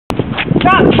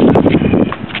Shot!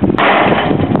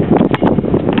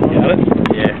 Got it?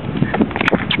 Yeah.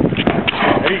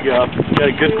 There you go. Got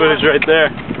a good footage right there.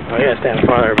 Oh, I gotta stand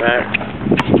farther back.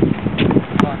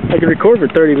 I could record for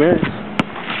 30 minutes.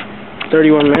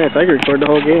 31 minutes. I could record the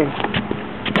whole game.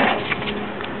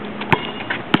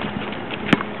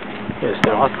 Yeah, it's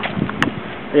awesome.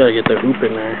 I gotta get the hoop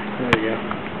in there. There we go.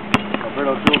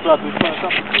 Alberto drills out this front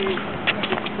top of the tee.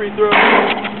 Gets the free throw.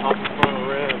 Off the front of the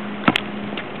rim.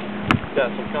 Got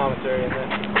some commentary in there.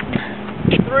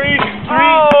 Three!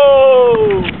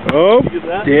 Oh! Oh,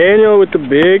 Daniel with the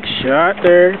big shot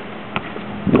there.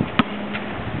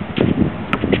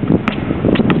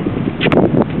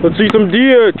 Let's see some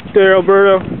Dia there,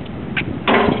 Alberto. Ooh.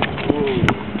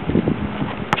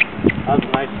 That was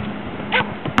nice. Yeah.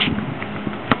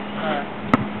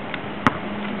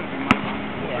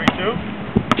 3-2?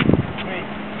 3.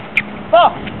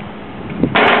 Oh!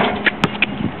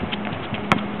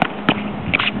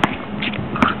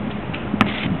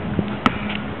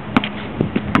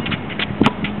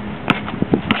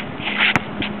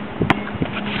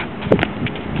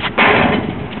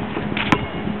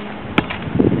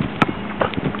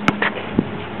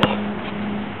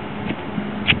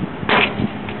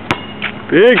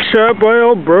 Big shot by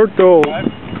Alberto.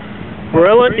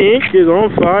 Umbrella Inc. is on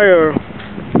fire.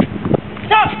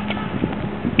 Shot!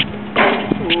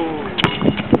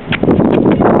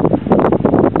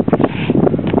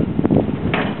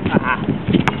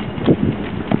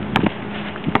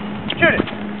 Shoot it!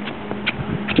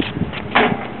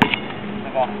 The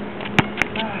ball.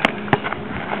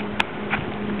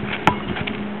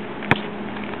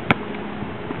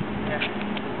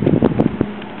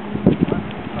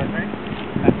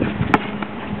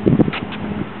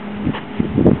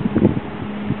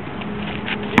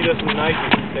 Some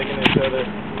Nikes taking each other.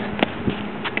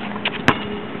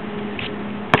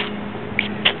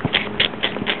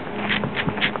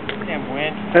 Damn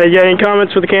wind. Hey, you got any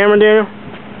comments for the camera, Daniel? Too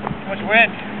much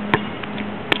wind.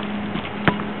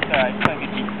 It's alright, it's gonna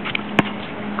get deep.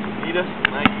 Adidas,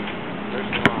 Nike.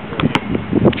 First one off right here.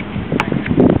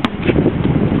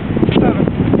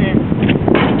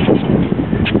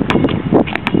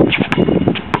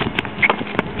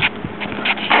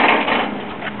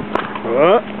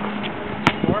 What?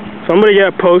 Somebody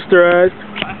got posterized.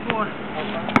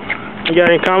 You got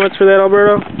any comments for that,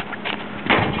 Alberto?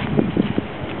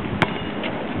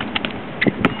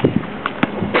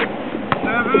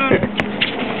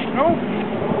 Nope.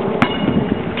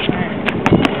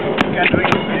 You guys doing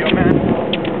this video, man?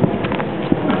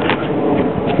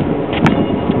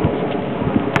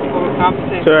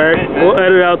 It's alright. We'll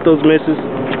edit out those misses.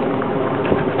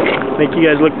 Make you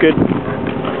guys look good.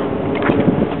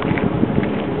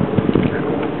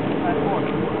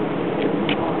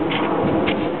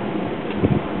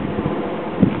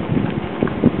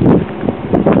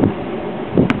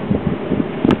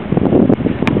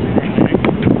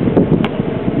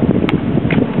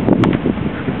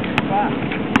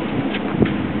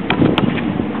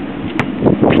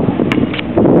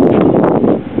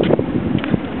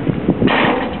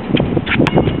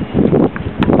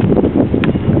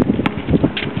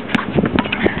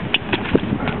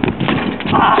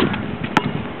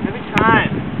 Every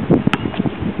time.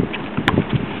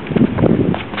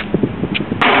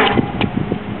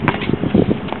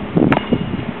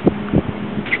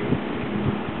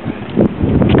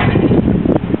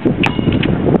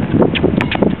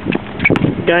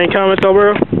 Got any comments,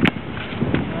 Alberto?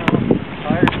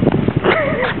 Tired.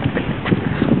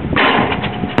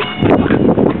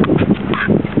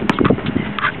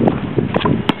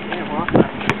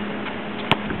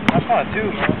 That's fun too,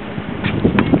 man.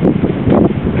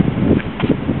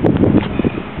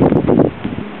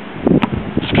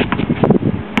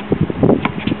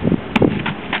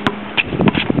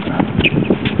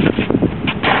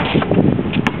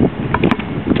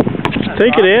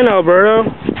 Take it in, Alberto.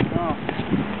 Oh.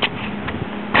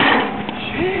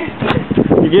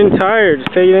 You're getting tired.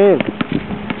 Just take it in.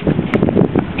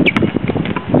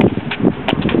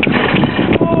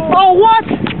 Oh, what?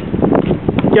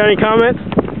 Got any comments?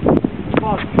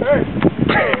 Oh, sure.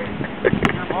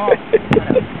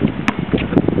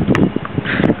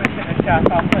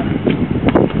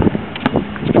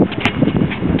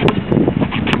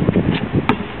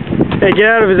 Hey, get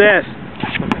out of his ass.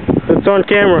 It's on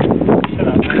camera. Shut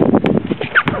up.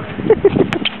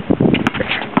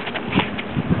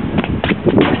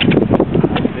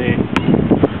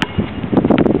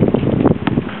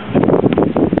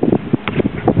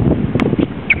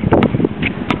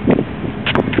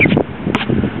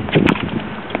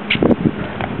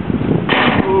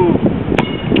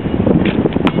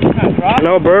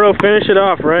 No, Alberto, finish it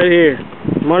off right here.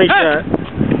 Money shot.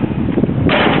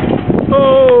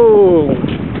 Oh!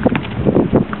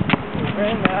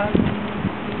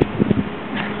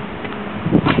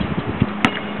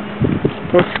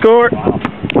 What's the score? Wow.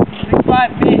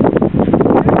 6-5 feet.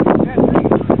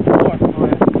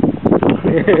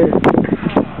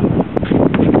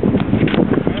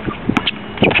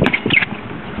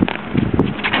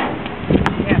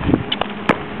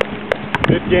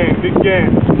 Good game, good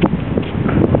game.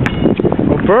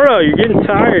 Roberto, you're getting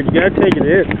tired. You gotta take it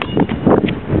in.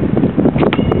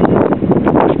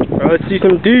 Alright, let's see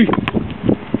some D.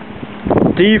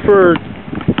 D for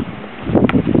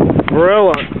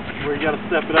Varela. We gotta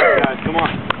step it up, guys. Come on.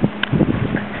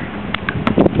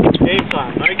 Game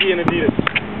time. Nike and Adidas.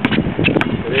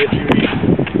 There's you.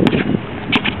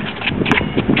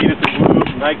 Adidas in blue,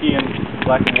 Nike in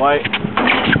black and white.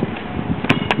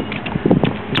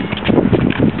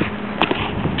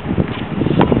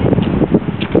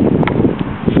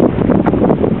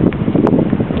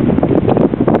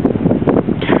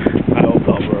 I hope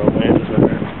Alvaro lands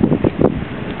there.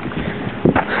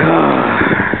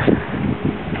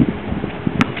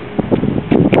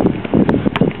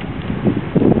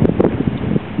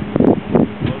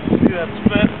 See that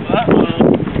spit? That one.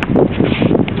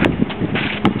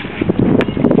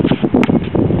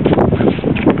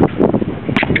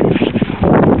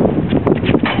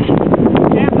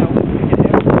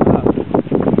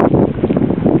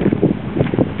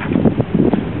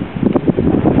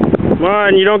 Come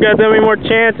on, you don't got that many more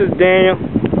chances, Daniel.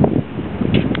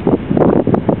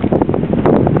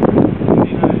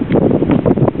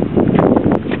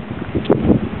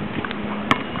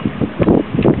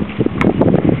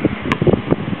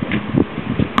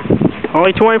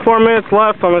 Only 24 minutes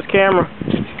left on this camera.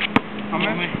 How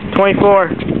many? 24.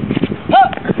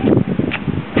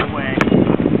 No way.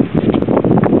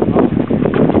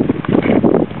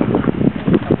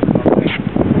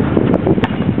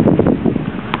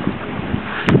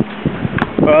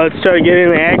 Well, let's try to get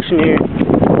into action here.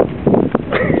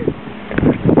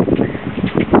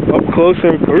 Up close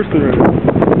and in person right now.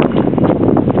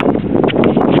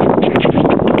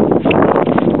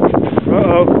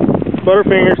 Uh-oh.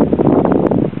 Butterfingers.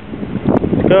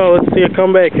 Let's go. Let's see a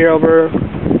comeback here, Alvaro.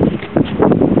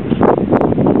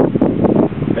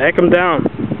 Back him down.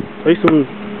 At least you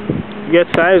got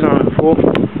size on it, fool.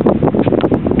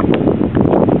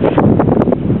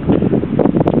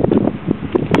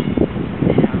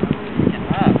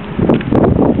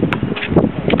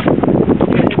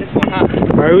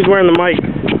 Alright, who's wearing the mic?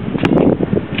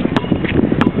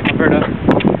 Alberto.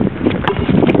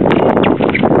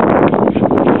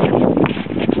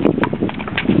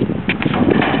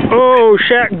 Oh,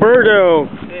 Shaq Birdo.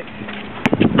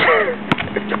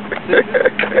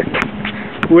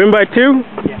 Win by 2?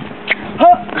 Yeah.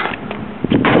 Huh.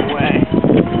 No way.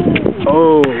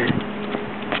 Oh.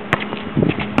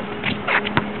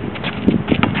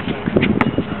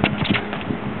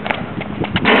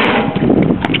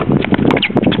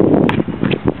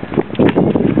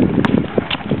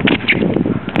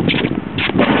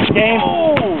 Game.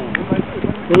 Oh.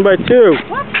 Win by 2.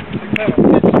 What?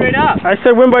 Straight up. I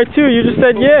said win by 2. You just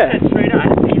said yes. Straight up. I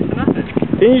didn't think it's nothing.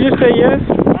 Didn't you just say yes?